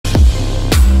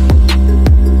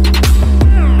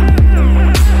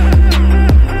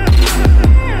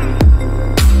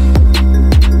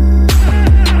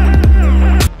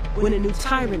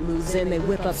tyrant moves in, they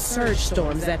whip up surge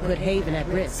storms that put Haven at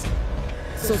risk.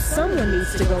 So someone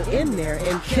needs to go in there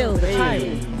and kill the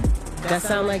tyrant. That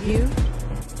sound like you?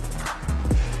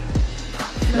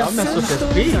 Now, surge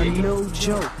storms are no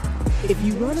joke. If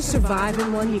you want to survive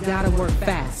in one, you gotta work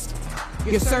fast.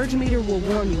 Your surge meter will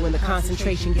warn you when the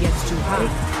concentration gets too high.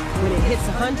 When it hits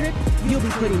 100, you'll be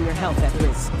putting your health at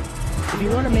risk. If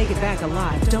you want to make it back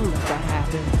alive, don't let that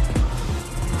happen.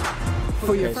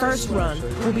 For your first run,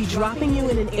 we'll be dropping you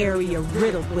in an area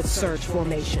riddled with surge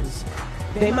formations.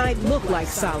 They might look like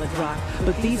solid rock,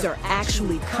 but these are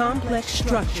actually complex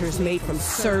structures made from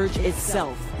surge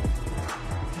itself.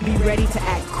 Be ready to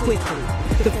act quickly.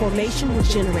 The formation will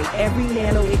generate every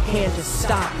nano it can to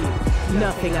stop you.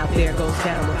 Nothing out there goes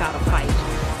down without a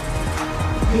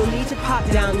fight. You'll need to pop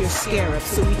down your scarab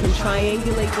so we can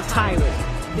triangulate the tyrant,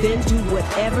 then do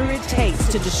whatever it takes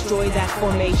to destroy that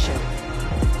formation.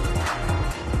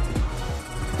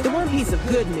 The one piece of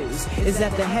good news is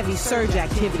that the heavy surge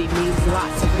activity means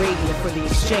lots of radiant for the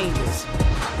exchanges.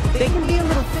 They can be a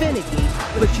little finicky,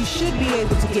 but you should be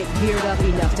able to get geared up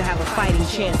enough to have a fighting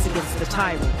chance against the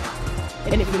tyrant.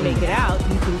 And if you make it out,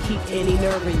 you can keep any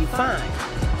nerva you find.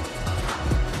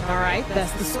 Alright,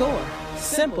 that's the score.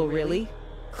 Simple, really.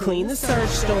 Clean the surge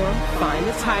storm, find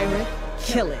the tyrant,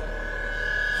 kill it.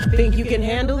 Think you can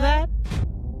handle that?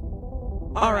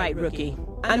 Alright, rookie.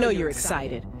 I know you're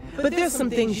excited, but there's some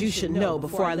things you should know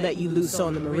before I let you loose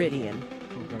on the Meridian.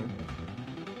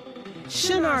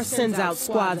 Shinar sends out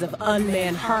squads of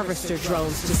unmanned harvester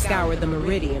drones to scour the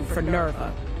Meridian for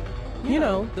nerva. You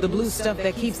know, the blue stuff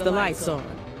that keeps the lights on.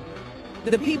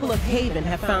 The people of Haven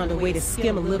have found a way to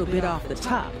skim a little bit off the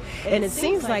top, and it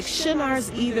seems like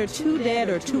Shinar's either too dead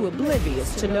or too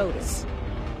oblivious to notice.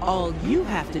 All you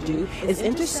have to do is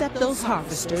intercept those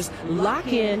harvesters, lock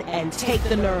in, and take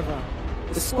the nerva.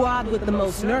 The squad with the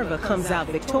most nerva comes out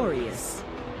victorious.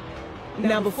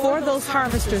 Now, before those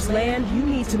harvesters land, you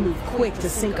need to move quick to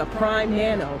sink a prime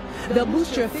nano. They'll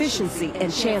boost your efficiency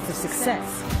and chance of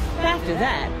success. After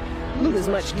that, loot as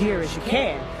much gear as you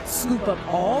can, scoop up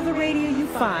all the radio you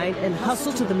find, and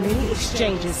hustle to the many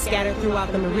exchanges scattered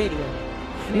throughout the Meridian.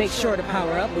 Make sure to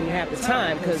power up when you have the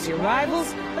time, because your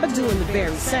rivals are doing the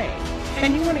very same.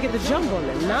 And you want to get the jump on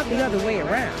them, not the other way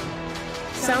around.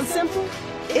 Sound simple?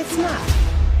 It's not.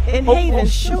 In Haven,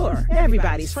 sure,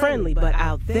 everybody's friendly, but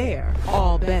out there,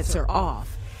 all bets are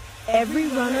off. Every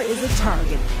runner is a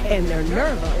target, and their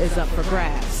nerva is up for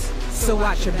grabs. So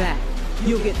watch your back.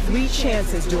 You'll get 3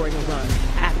 chances during a run.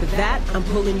 After that, I'm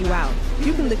pulling you out.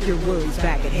 You can lick your wounds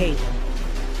back at Haven.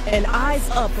 And eyes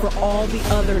up for all the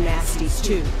other nasties,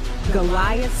 too.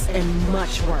 Goliaths and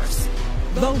much worse.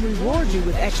 They'll reward you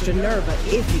with extra nerva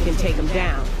if you can take them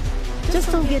down.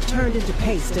 Just don't get turned into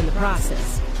paste in the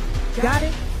process. Got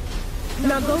it?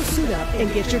 Now go suit up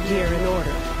and get your gear in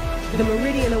order. The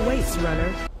Meridian awaits,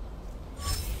 runner.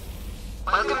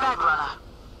 Welcome back, runner.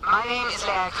 My name is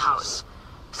Leia Kraus.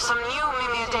 Some new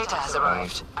Mimir data has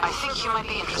arrived. I think you might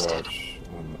be interested.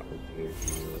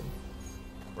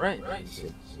 Right.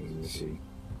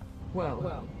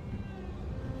 Well.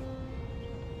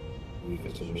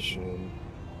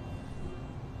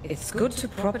 It's good to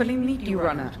properly meet you,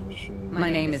 runner.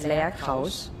 My name is Leia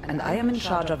Kraus, and I am in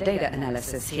charge of data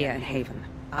analysis here in Haven.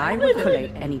 I will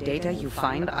collate any data you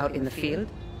find out in the field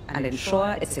and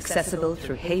ensure it's accessible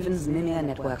through Haven's Mimir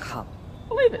network hub.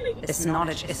 This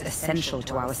knowledge is essential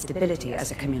to our stability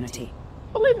as a community.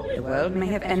 The world may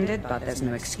have ended, but there's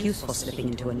no excuse for slipping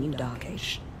into a new dark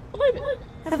age.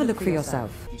 Have a look for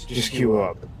yourself. Just queue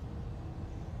up.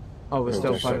 Oh, we're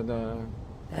still part of the...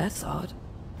 That's odd.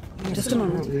 Just a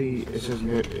moment. It says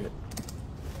good.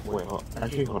 Wait,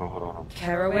 actually, hold on.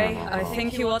 Caraway, I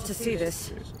think you ought to see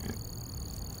this.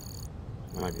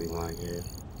 Might be lying here.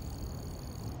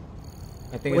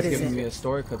 I think it's giving me a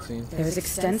story cutscene. There is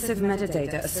extensive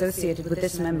metadata associated with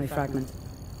this memory fragment.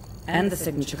 And the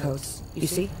signature codes, you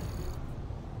see?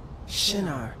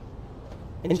 Shinar.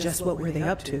 And just what were they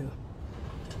up to?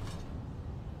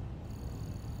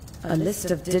 A list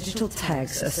of digital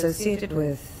tags associated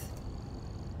with...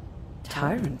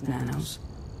 tyrant nanos.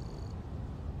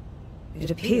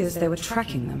 It appears they were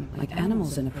tracking them, like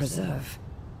animals in a preserve.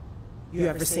 You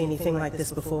ever seen anything like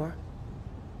this before?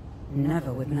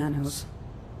 Never with nanos.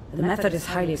 The method is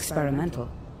highly experimental.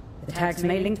 The tags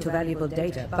may link to valuable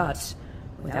data, but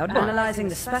without analyzing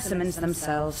the specimens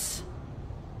themselves...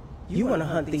 You want to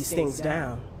hunt these things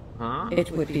down. It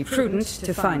would be prudent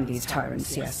to find these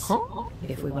tyrants, yes.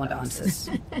 If we want answers.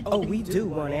 Oh, we do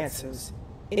want answers.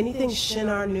 Anything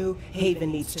Shinar knew,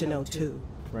 Haven needs to know too.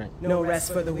 Right. No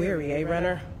rest for the weary, eh,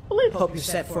 runner? Hope you're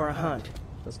set for a hunt.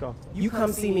 Let's go. You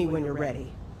come see me when you're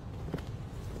ready.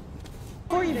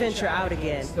 For Before you venture out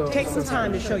again, take some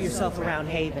time to show yourself around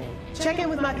Haven. Check in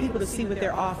with my people to see what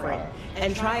they're offering.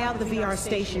 And try out the VR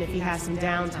station if you have some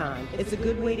downtime. It's a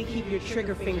good way to keep your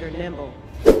trigger finger nimble.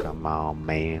 Come on,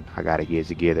 man. I gotta get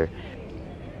together.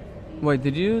 Wait, are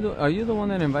you the one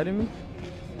that invited me?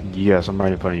 Yes, I'm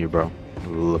right in front of you, bro.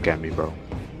 Look at me, bro.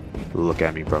 Look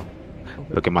at me, bro.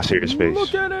 Look at my serious face.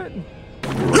 Look at it!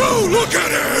 You look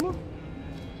at it!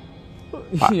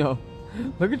 Yo,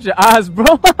 look at your eyes,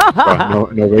 bro.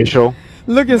 Bro, no racial.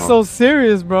 Looking so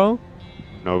serious, bro.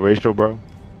 No racial, bro.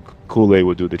 Kool-Aid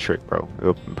will do the trick, bro.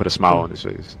 It'll put a smile on his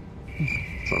face.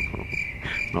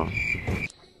 No.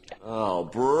 Oh,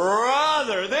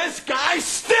 brother, this guy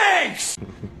stinks!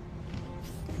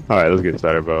 Alright, let's get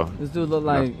started, bro. This dude look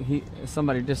like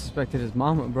somebody disrespected his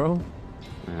mama, bro.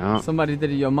 Yeah. Somebody did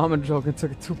a yo mama joke and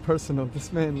took it too personal.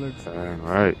 This man looks.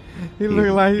 Alright. He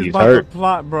look like he's about to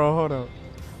plot, bro.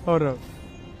 Hold up.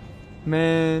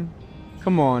 Man,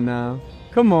 come on now.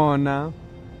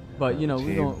 But you know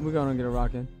we're gonna get it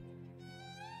rocking.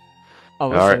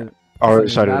 Oh, alright. Already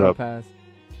started up. Pass.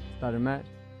 Started match.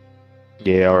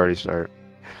 Yeah, already started.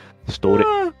 Stole it.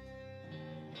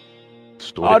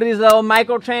 All these little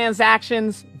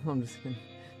microtransactions. I'm just kidding.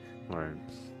 Alright.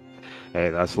 Hey,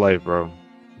 that's life, bro.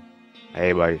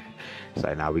 Hey, buddy. It's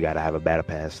like, now we gotta have a battle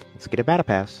pass. Let's get a battle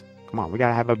pass. Come on, we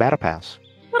gotta have a battle pass.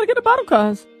 Gotta get a battle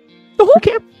pass. We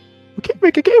can't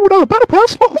make a game without a battle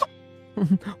pass.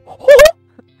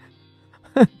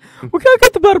 We can't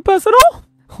get the battle pass at all.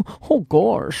 Oh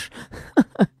gosh.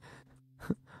 I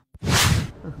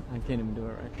can't even do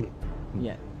it right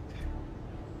yet.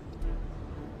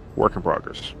 Work in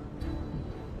progress.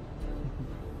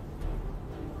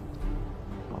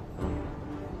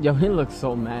 Yo, he looks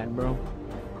so mad, bro.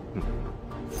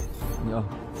 Yo.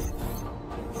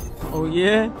 Oh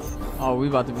yeah? Oh, we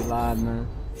about to be live, man.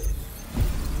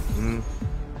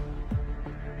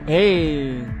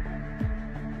 Hey.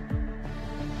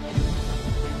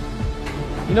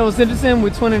 You know what's interesting?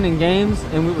 We're twinning in games,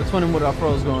 and we were twinning with our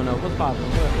pros growing up. What's poppin'?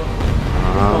 What's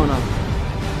going on?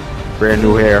 Brand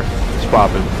new hair. It's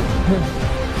popping.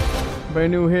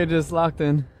 Brand new hair just locked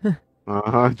in.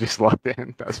 Just locked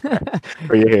in. That's right.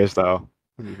 For your hairstyle.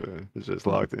 It's just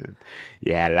locked in.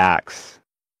 Yeah, locks.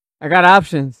 I got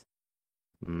options.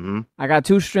 Mm-hmm. I got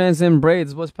 2 strands in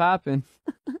braids. What's poppin'?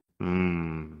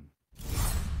 Mm.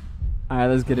 Alright,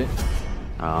 let's get it.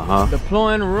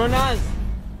 Deploying runners.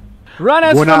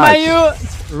 Runners for my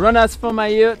youth. Runners for my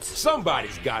youth.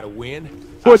 Somebody's gotta win.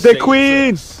 For the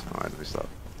queen. Alright, let me stop.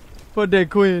 For the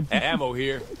queen. Ammo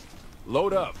here.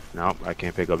 Load up. Nope, I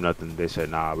can't pick up nothing. They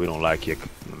said, nah, we don't like kick.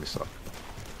 Let me stop.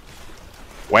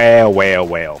 Well.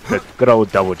 Good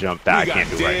old double jump that I can't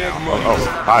do right now. Oh,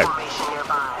 hi.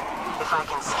 If I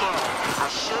can scare it, I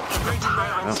should get the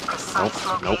tyrant's precise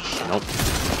location. Nope.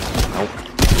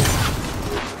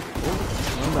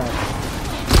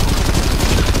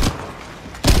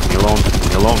 Leave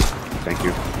me alone. Thank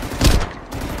you.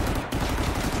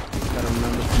 Gotta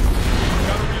remember.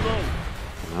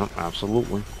 No,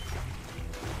 absolutely.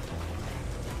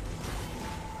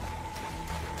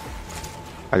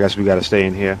 I guess we gotta stay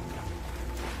in here.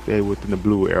 Stay within the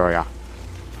blue area.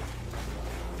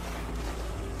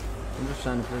 I'm just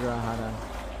trying to figure out how to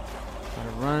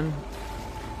run.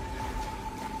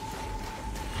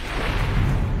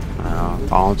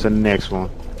 On to the next one.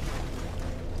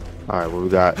 All right, what we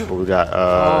got? There we go.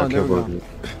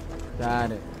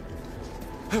 Got it.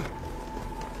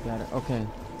 Okay,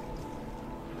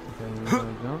 we're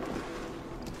gonna jump.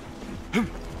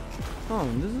 Oh,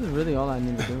 this is really all I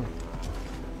need to do.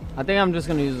 I think I'm just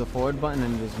gonna use the forward button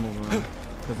and just move around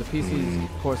because the PC's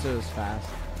Corsair is fast.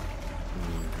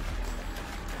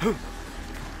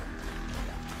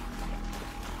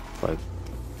 But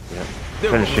yeah,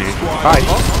 finishing. Hi.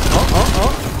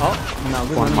 Oh! No,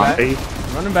 we're running back.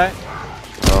 Running back.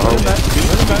 Running back.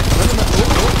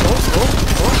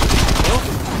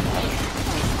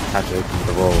 Have to open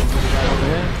the roll.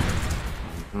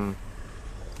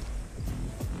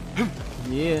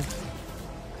 Yeah.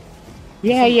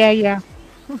 Yeah.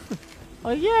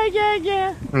 Oh yeah.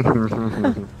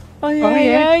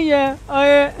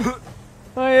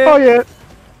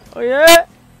 Oh yeah.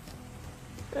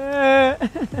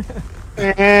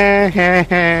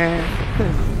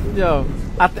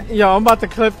 Yo, I'm about to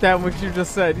clip that what you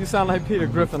just said. You sound like Peter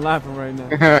Griffin laughing right now.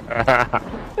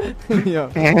 Yo.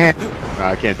 No,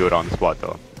 I can't do it on the spot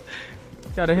though.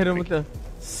 Gotta hit him with the.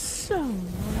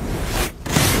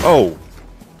 Oh.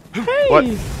 Hey. What?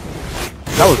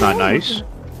 That was not nice.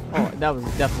 Oh, that was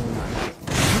definitely not nice.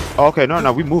 Oh, okay,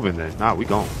 no, we moving then. Nah, we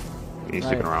going. We ain't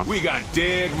sticking around. We got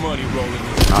dead money rolling in.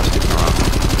 Not sticking around.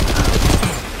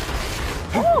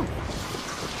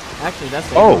 Actually, that's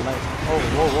it. Oh. Like, oh,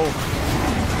 whoa, whoa.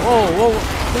 Whoa, whoa.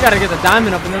 We gotta get the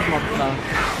diamond up in this motherfucker.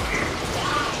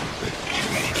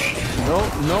 No,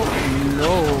 no,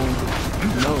 no,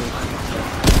 no.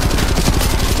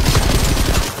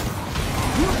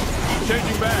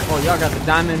 Changing back. Oh, y'all got the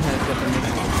diamond heads up in this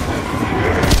motherfucker.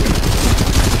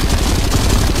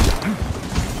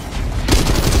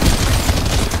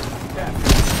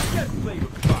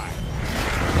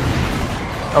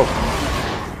 Oh.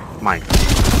 Mine.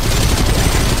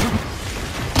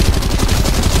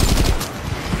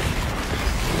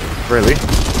 Really?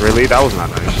 Really? That was not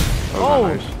nice. That was Oh,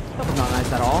 not nice. that was not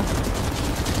nice at all.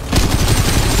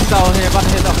 He's out here about to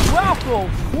hit the Welcome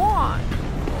one.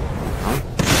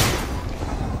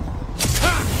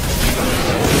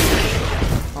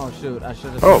 Oh shoot, I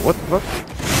should have. Oh, what the fuck?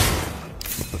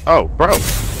 Oh, bro.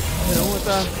 You know what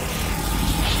the?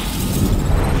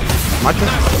 My turn?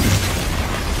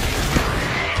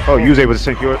 Oh, you was able to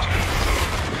sink yours? I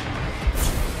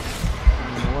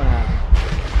don't know what happened.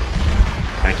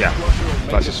 Thank you.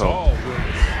 Bless your soul.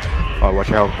 Oh, watch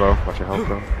your health, bro. Watch your health,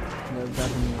 bro. Yeah,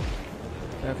 definitely.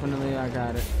 Definitely, I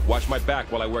got it. Watch my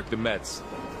back while I work the Mets.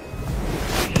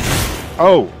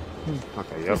 Oh!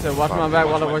 Okay, yep. He said, watch my back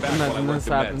while I work the Mets, and this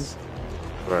happens.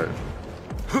 Right.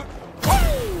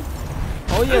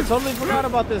 Oh yeah, totally forgot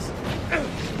about this.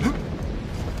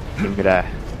 Give me that.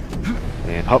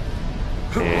 And hop.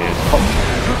 And hop.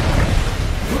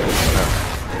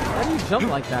 How do you jump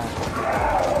like that?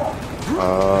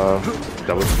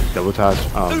 Double touch.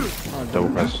 Double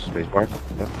press space bar.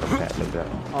 Yep, like that.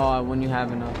 Oh, when you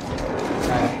have enough.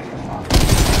 Okay.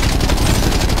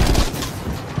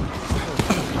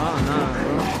 Oh, nah,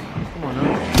 bro. Come on, now.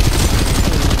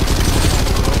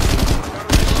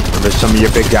 Remember some of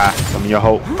your big guy, some of your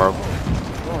hope, bro.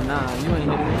 Oh, nah, you ain't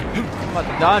hitting me. I'm about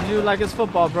to dodge you like it's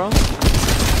football, bro.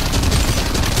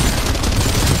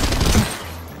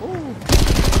 Ooh.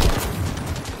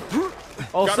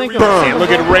 Oh, sink him. Burn.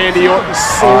 Look at Randy Orton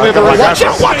slithering. Watch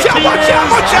out, watch out, watch out,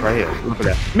 watch out. Right here, look at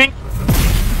that. Mink!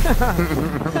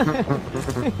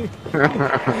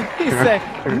 He said,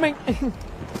 mink.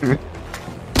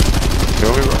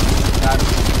 Feel me, bro?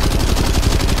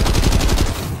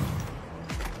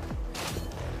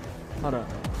 Hold up.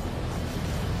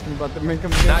 You about to make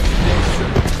him again?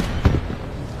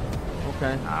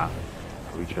 Okay. Nah.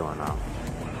 We chilling now.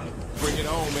 Bring it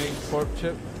on, man. Pork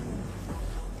chip.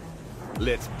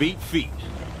 Let's beat feet.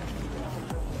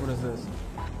 What is this?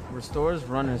 Restores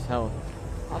runner's health.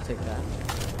 I'll take that.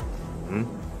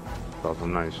 Felt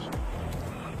nice.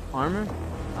 Armor?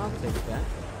 I'll take that.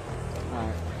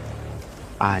 Alright.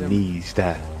 I need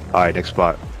that. Alright, next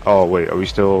spot. Oh, wait, are we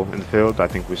still in the field? I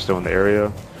think we're still in the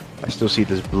area. I still see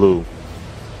this blue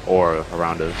aura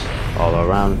around us. All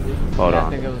around. Hold Yeah,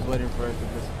 on. I think I was waiting for it to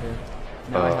disappear.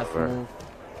 Now it has to right. move.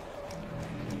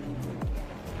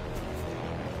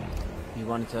 You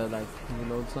wanted to, like,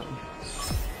 reload something?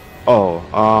 Oh,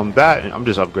 that, I'm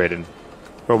just upgrading.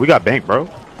 Bro, we got bank, bro.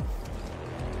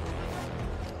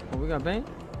 Oh, we got bank?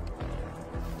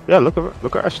 Yeah, look at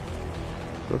us.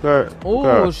 Look at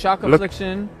Oh, shock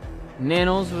affliction.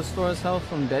 Nanos restores health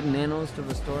from dead nanos to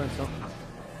restore itself.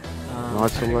 Not so I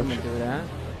think I'm much. gonna do that.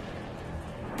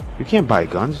 You can't buy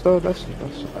guns though. That's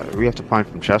we have to find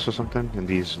from chests or something in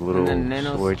these little And then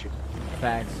nanos. storage.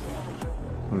 Facts.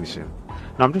 Let me see. No,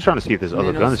 I'm just trying to see if there's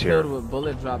other Nanos guns here. filled with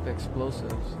bullet drop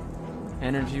explosives.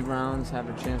 Energy rounds have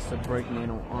a chance to break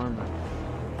nano armor.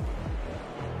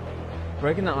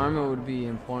 Breaking the armor would be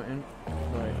important,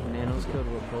 but nanos filled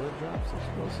with bullet drops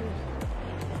explosives.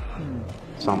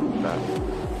 Something like that.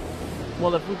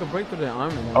 Well, if we could break through the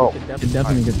armor, then Oh. we could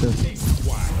definitely get this.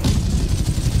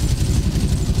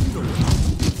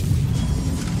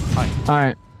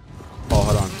 Alright. Oh,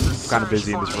 hold on. I'm kind of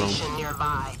busy in this room. Formation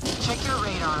nearby. Check your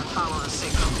radar and follow the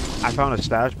signal. I found a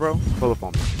stash, bro. Pull up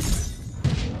on me.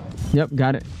 Yep,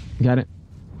 got it. Got it.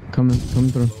 Coming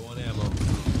through. Low on ammo.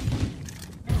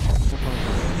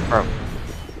 Bro.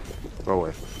 Go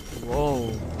away.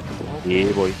 Whoa.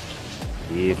 Yeah, boy.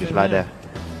 Yeah, just like that.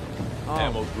 Oh,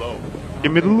 Ammo's low.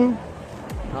 Give me the loot.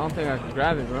 I don't think I can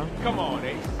grab it, bro. Come on,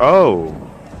 Ace. Oh,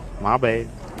 my bad.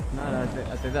 Nah, I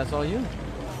think that's all you.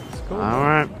 It's cool. All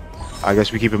right. I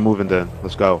guess we keep it moving then.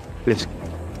 Let's go. Let's.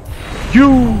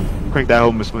 You crank that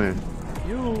home, Miss Lynn.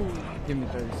 You give me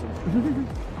 30 seconds.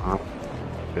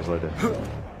 Just like that.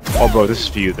 Oh, bro, this is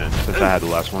for you then. Since I had the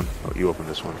last one. Oh, you open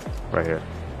this one right here.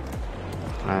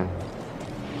 Man.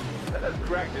 Let's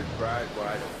crack this prize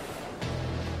wide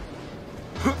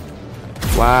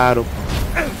Wide open.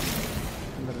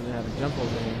 Somebody had to jump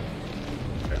over here.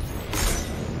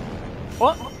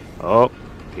 What? Oh,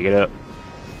 pick it up.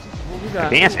 What we got?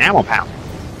 Advanced ammo pound.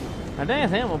 I think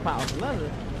it's ammo pouch.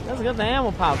 Let's get the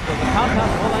ammo pouch because the pouch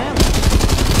has full of ammo.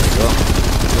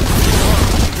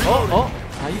 Oh,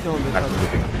 how you doing, big brother?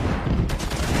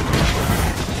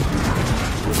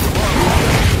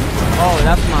 Oh,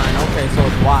 that's mine. Okay, so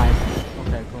it's wide.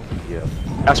 Okay, cool. Yeah.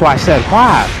 That's why I said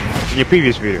why in your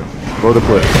previous video. Roll the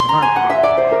clip.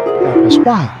 That's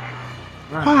why.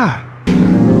 Why?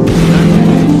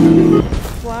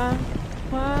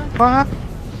 Why?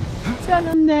 Tell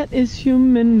them that is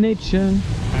human nature.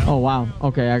 Oh wow.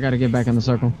 Okay, I gotta get back in the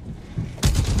circle.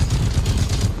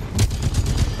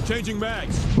 Changing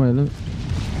mags. Wait, look.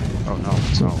 Oh no.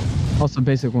 No. Oh, it's a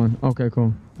basic one. Okay,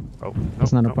 cool. Oh,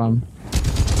 That's not a problem.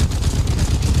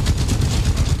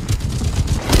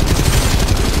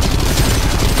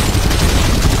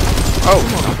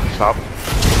 Oh, stop.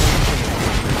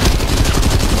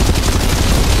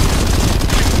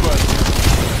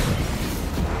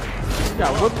 You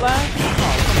got whiplash? Oh,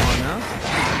 come on now.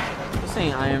 This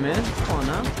ain't Iron Man. Come on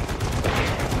now.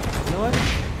 You know what?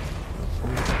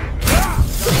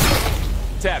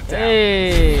 Tap down.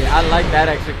 Hey, I like that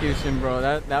execution, bro.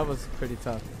 That was pretty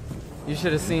tough. You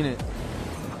should have seen it.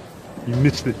 You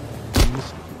missed it.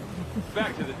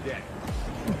 Back to the deck.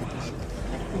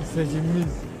 He said you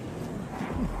missed.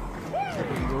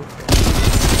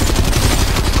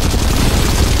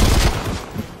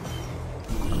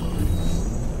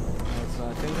 So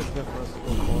I think it's good for us to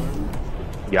go forward.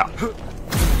 Yeah.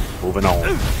 Moving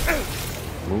on.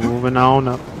 Moving on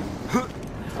up.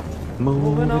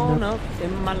 Moving on up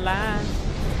in my life.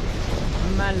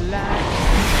 My life.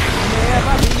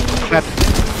 Never be the same.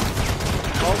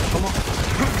 Oh, come on.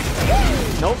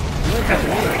 Nope. You ain't touching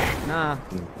me. Nah.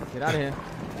 Get out of here.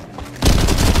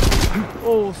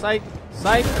 Oh, psych.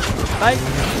 Psych. Psych.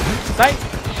 Psych.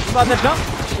 We about to jump.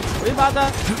 We about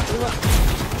to.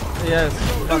 Yes.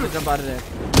 We about to jump out of there.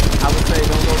 I would say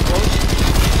don't go close.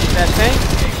 Shoot that tank.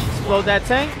 Explode that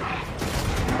tank.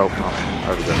 Oh no. I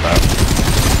already got that.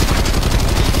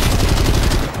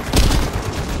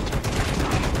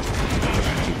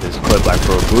 This clip like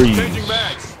for a breeze. Changing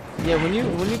mags. Yeah, when you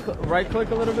right click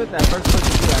a little bit, that first click you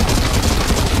do that.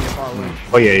 Far away.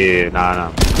 Oh yeah.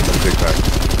 Nah. That's big fact.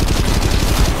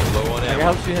 Low on Like, it ammo.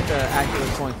 helps you hit the accurate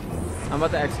point. I'm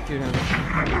about to execute him.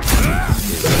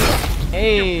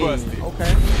 Hey.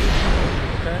 Okay.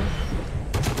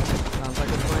 Sounds like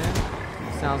a plan.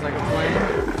 Sounds like a plan.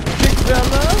 Big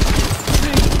fella.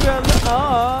 There you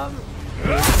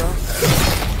go.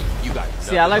 You got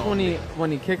See, I like when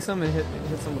he kicks him and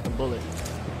hits him with a bullet.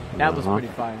 That was pretty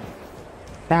fire.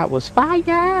 That was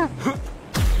fire.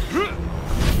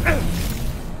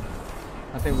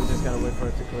 I think we just gotta wait for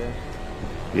it to clear.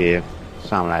 Yeah,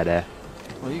 something like that.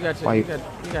 Well, you got Why your Ben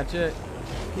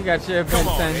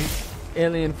 10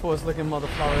 alien force looking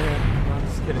motherfucker here. No, I'm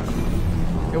just kidding.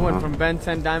 It went from Ben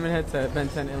 10 Diamond Head to Ben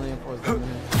 10 alien force Diamond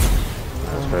Head.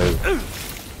 That's crazy.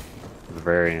 The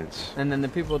variants. And then the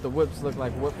people with the whips look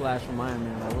like Whiplash from Iron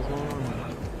Man. Like, what's going on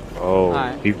here? Oh,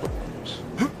 Alright. people.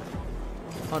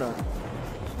 Hold on.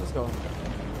 Let's go.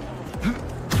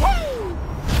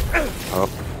 Oh,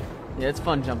 Yeah, it's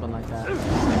fun jumping like that. You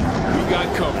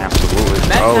got cover. absolutely.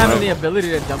 Imagine having the no. ability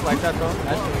to jump like that, though.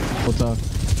 That's what's up.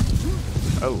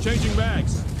 Oh, Changing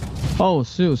mags. Oh,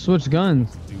 shoot. Switch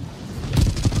guns.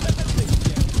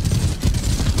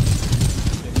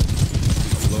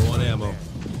 Low on ammo.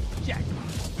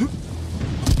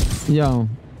 Yo.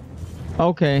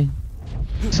 Okay.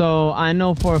 So, I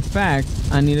know for a fact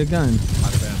I need a gun.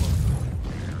 Out of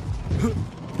ammo.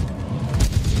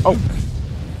 oh,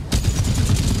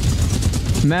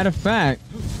 Matter of fact,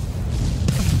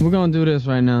 we're gonna do this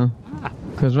right now.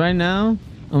 Cause right now,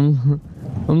 I'm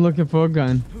looking for a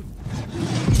gun.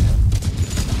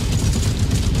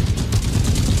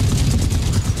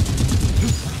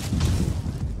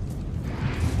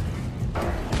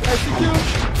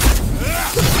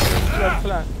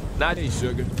 Not any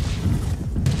sugar.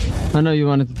 I know you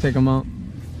wanted to take him out.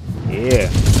 yeah.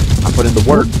 I put in the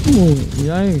work. Ooh,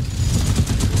 yikes.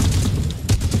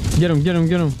 Get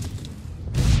him.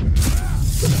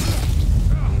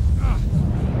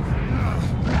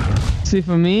 See,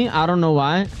 for me, I don't know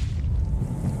why.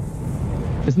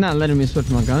 It's not letting me switch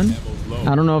my gun.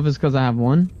 I don't know if it's because I have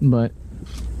one, but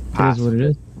it is what it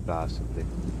is. Possibly.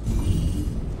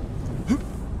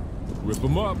 Rip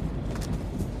them up.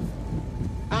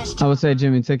 I would say,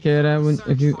 Jimmy, take care of that when,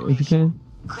 if you can.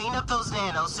 Clean up those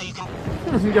nanos so you can...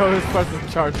 Yo, this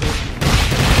person's charging.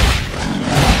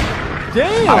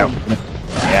 Damn!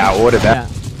 Yeah, I ordered that.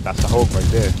 Yeah. That's the hope right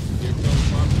there.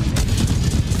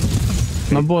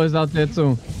 My boys out there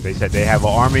too. They said they have an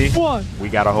army. What? We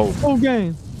got a hope. Full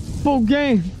game.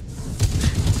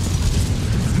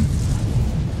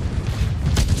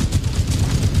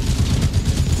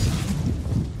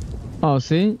 Oh,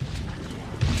 see?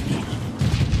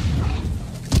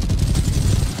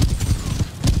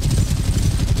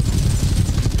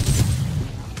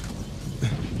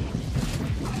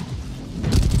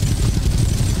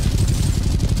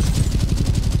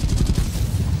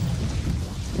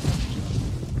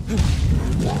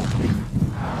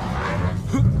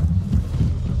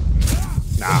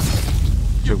 Nah.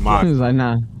 Took He mine. was like,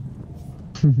 nah.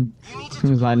 He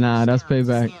was like, nah, that's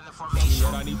payback.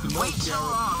 Wait too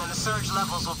long and the surge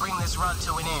levels will bring this run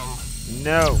to an end.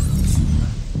 No.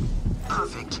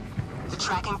 Perfect. The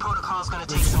tracking protocol is going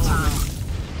to take some time.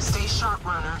 Stay sharp,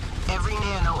 runner. Every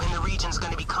nano in the region's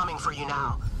going to be coming for you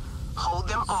now. Hold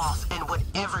them off, and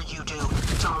whatever you do,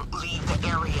 don't leave the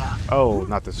area. Oh,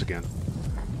 not this again.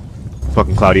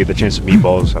 Fucking Cloudy had the chance of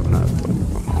meatballs. I'm not.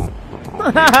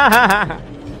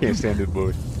 Can't stand it,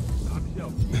 boy.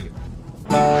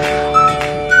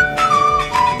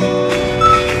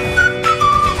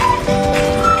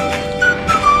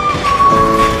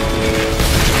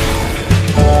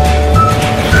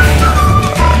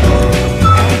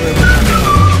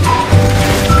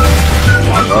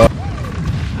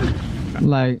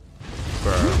 Like,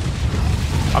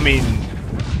 I mean,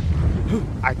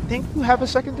 I think you have a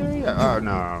secondary.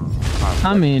 No.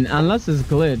 I mean, unless it's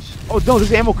glitch. Oh no,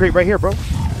 there's an ammo crate right here, bro.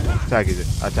 Tagged it.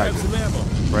 I tagged it.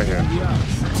 Right here.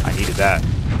 I needed that.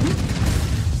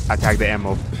 I tagged the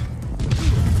ammo.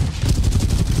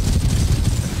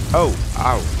 Oh,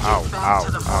 ow, ow, ow,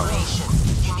 ow.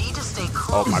 You need to stay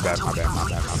close. Oh, my bad, my bad, my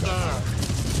bad, my bad.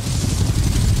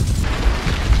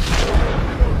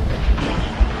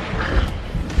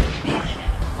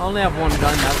 I only have one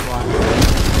gun, that's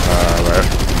why.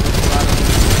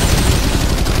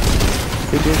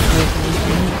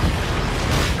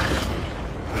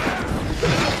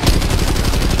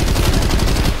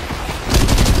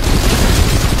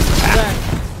 Right.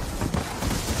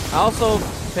 I also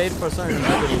paid for certain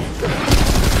abilities.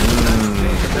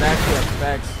 It actually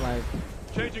affects like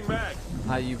Changing mag.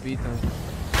 how you beat them.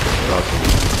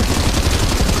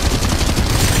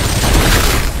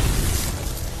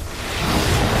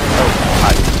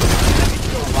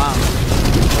 Wow.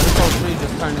 What if those three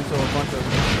just turned into a bunch of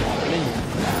minions?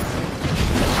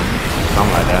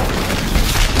 Something like that.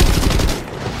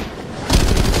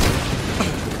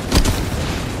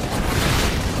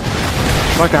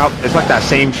 It's like that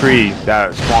same tree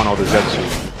that spawned all the Zetsu.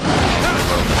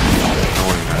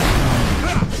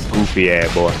 Goofy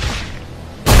ass boy.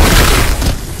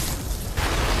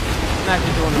 I'm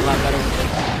actually doing a lot better with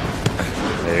this.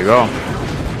 There you go.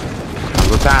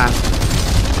 Good time.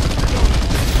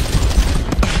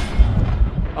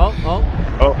 Oh.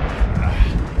 Oh.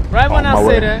 Right when On I my say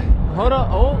way. that. Hold up.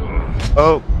 Oh.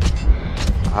 Oh.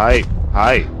 Hi.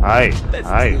 Let's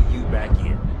get you back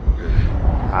in.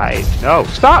 Hi. No.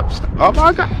 Stop. Oh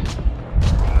my god.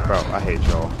 Bro, I hate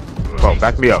y'all. Bro,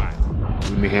 back me up.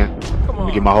 Let me here. Come Let me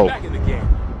on, get my hope. back in the game.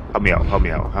 Help me out.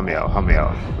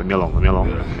 Leave me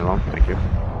alone. Thank you.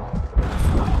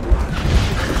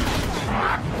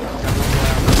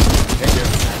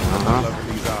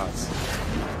 Loving these odds.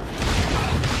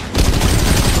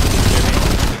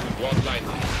 Walk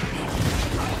lightly.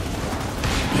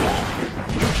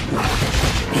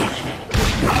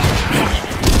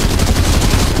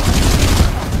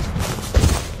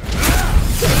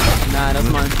 Nah, that's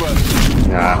mine.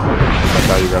 Yeah, that's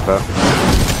how you got that.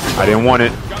 I didn't want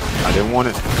it.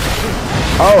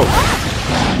 Oh!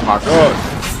 My god.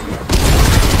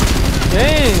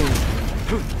 Dang.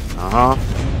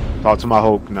 Talk to my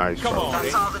Hulk. Nice, Come bro. on,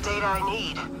 That's all the data I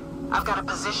need. I've got a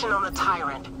position on the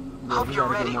Tyrant. Hope We you're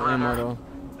gotta ready, get more ammo runner. though.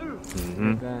 Mm-hmm.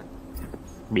 Like that.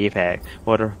 Beef hack.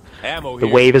 Water. Ammo The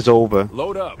here. wave is over.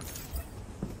 Load up.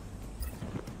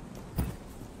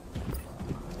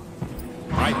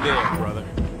 Right there, brother.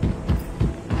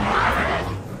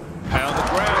 Pound the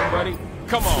ground, buddy.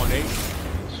 Come on, Nate.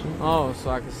 Oh, so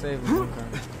I can save him. Okay.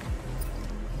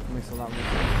 Makes a lot more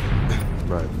sense.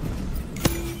 Right.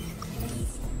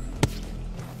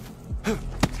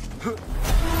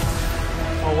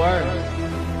 Oh, word.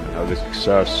 Another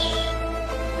success.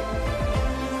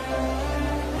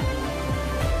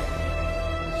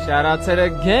 Shout out to the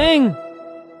gang.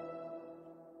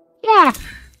 Yeah,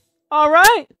 All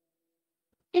right.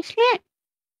 it's it.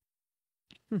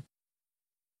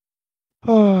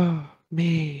 Oh,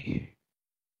 me.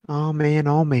 Oh, man,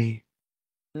 oh, me.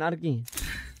 Not again.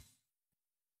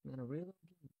 Not a reload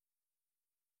game.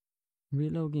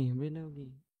 Reload game.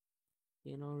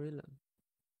 You know, reload.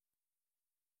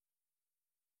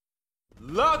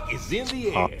 Luck is in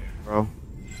the Oh, air. bro.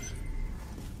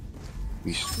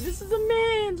 This is a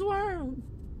man's world.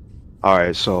 All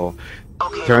right, so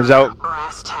Okay, turns out.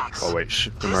 brass tacks. Oh wait,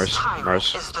 the This Merce.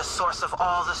 tyrant is the source of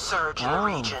all the surge in the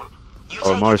region. You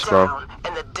Oh, take Merce, it bro. down,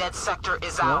 and the dead sector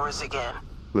is ours again.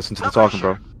 Listen to No the talking,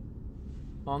 bro. pressure.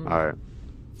 All right.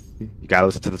 You gotta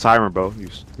listen to the tyrant, bro. You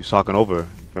talking over.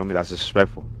 Feel me? That's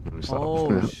disrespectful.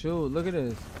 Oh shoot! Look at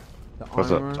this. The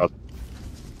What's armor. up?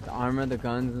 The armor, the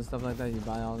guns, and stuff like that. You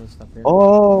buy all this stuff here.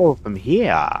 Oh, from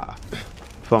here.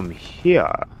 From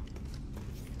here.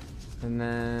 And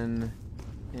then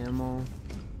ammo.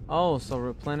 Oh, so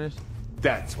replenish.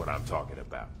 That's what I'm talking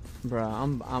about. Bruh,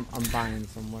 I'm buying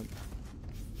some.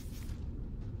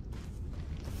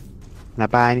 Can I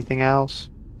buy anything else?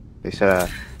 They said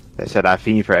I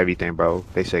fiend for everything, bro.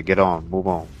 They said get on, move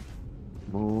on.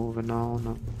 Moving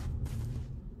on.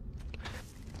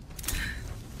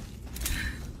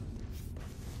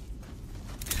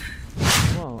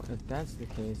 Well, if that's the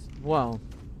case, well,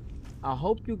 I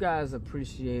hope you guys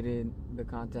appreciated the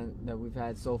content that we've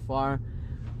had so far.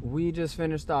 We just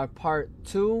finished our part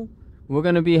 2. We're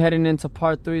gonna be heading into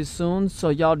part 3 soon, so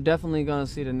y'all definitely gonna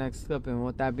see the next clip. And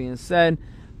with that being said,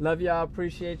 love y'all,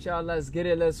 appreciate y'all. Let's get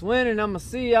it, let's win, and I'ma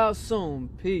see y'all soon.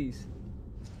 Peace.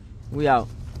 We out.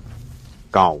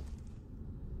 Gone.